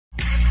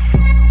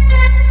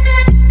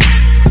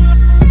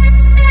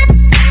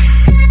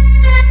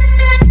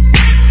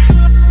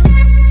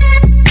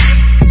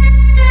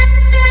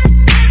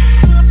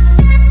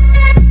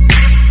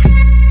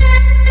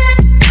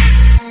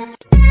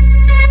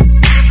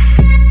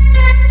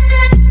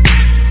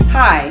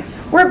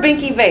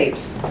Binky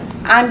Vapes.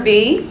 I'm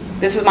B,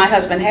 this is my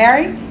husband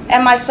Harry,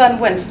 and my son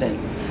Winston.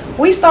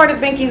 We started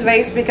Binky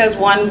Vapes because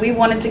one, we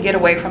wanted to get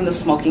away from the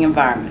smoking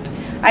environment.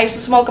 I used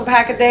to smoke a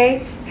pack a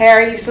day,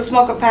 Harry used to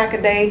smoke a pack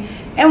a day,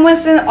 and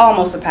Winston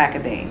almost a pack a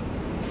day.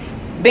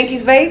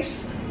 Binky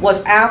Vapes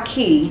was our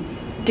key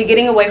to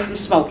getting away from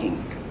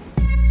smoking.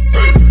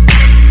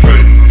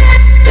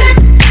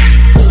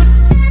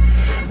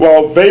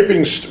 Well,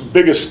 vaping's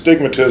biggest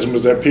stigmatism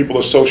is that people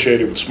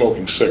associate it with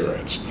smoking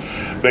cigarettes.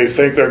 They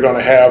think they're going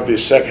to have the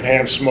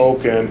secondhand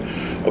smoke and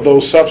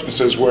those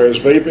substances, whereas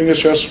vaping is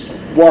just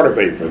water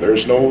vapor.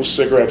 There's no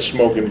cigarette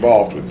smoke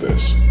involved with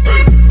this.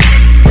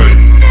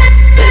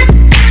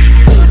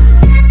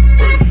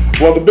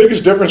 Well, the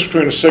biggest difference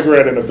between a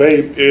cigarette and a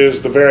vape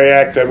is the very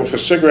act that with a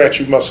cigarette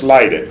you must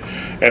light it.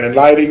 And in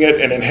lighting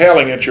it and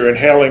inhaling it, you're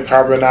inhaling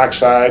carbon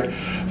monoxide,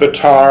 the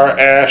tar,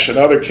 ash, and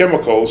other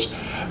chemicals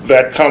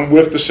that come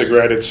with the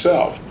cigarette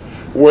itself.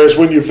 Whereas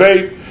when you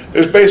vape,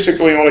 there's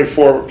basically only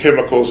 4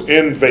 chemicals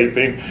in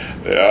vaping.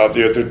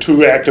 The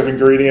 2 active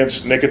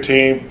ingredients,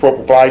 nicotine,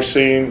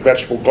 propylglycine,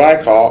 vegetable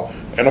glycol,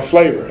 and a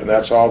flavor, and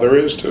that's all there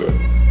is to it.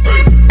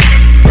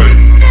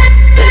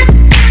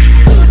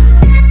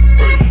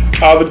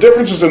 The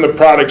differences in the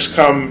products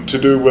come to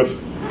do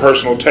with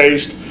personal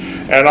taste,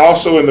 and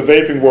also in the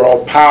vaping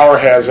world, power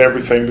has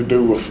everything to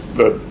do with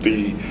the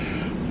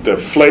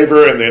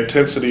flavor and the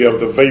intensity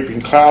of the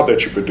vaping cloud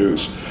that you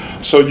produce.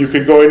 So you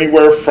can go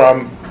anywhere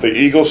from the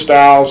Eagle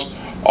styles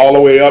all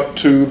the way up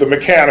to the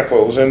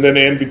mechanicals, and then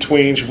in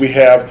betweens we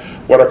have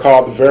what are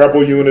called the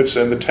variable units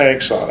and the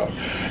tanks on them.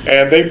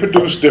 And they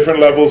produce different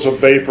levels of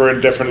vapor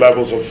and different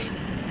levels of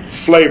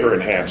flavor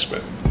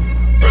enhancement.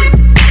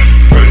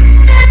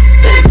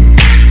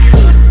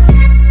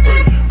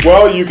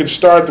 Well, you can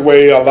start the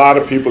way a lot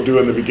of people do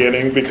in the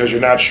beginning because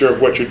you're not sure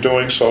of what you're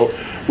doing, so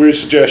we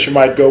suggest you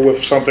might go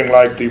with something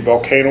like the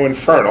Volcano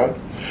Inferno,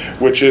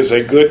 which is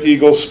a good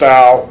Eagle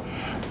style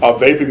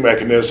vaping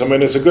mechanism,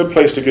 and it's a good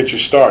place to get you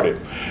started.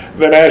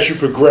 Then as you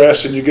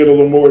progress and you get a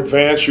little more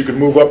advanced, you can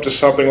move up to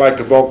something like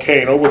the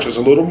Volcano, which is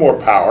a little more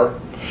power.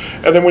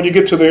 And then when you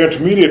get to the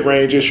intermediate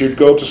ranges, you'd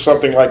go to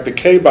something like the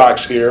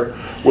K-Box here,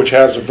 which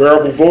has a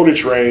variable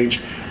voltage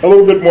range, a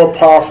little bit more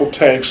powerful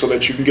tank so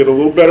that you can get a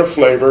little better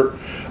flavor,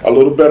 a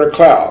little better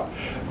cloud.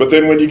 But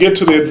then when you get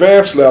to the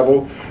advanced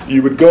level,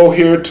 you would go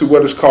here to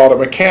what is called a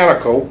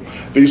mechanical.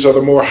 These are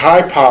the more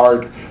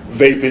high-powered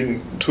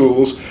vaping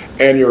tools,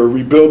 and your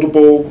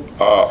rebuildable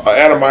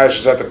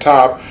atomizers at the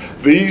top.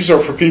 These are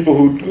for people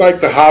who like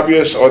the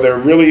hobbyists, or they're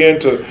really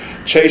into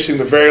chasing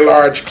the very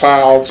large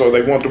clouds, or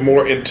they want the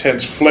more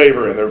intense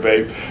flavor in their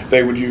vape.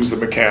 They would use the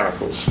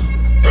mechanicals.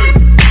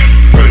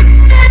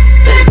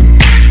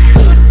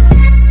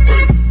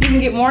 You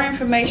can get more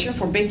information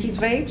for Binky's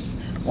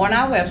Vapes on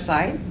our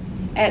website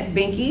at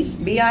Binky's,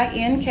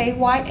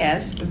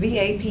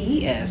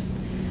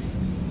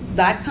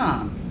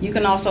 BINKYS.com. You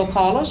can also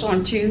call us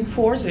on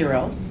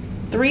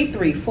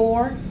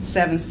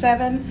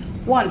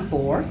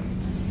 240-334-7714.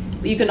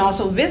 You can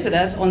also visit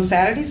us on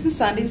Saturdays and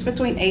Sundays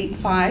between 8 and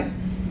 5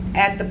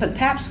 at the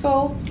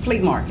Patapsco Flea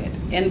Market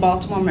in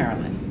Baltimore,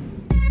 Maryland.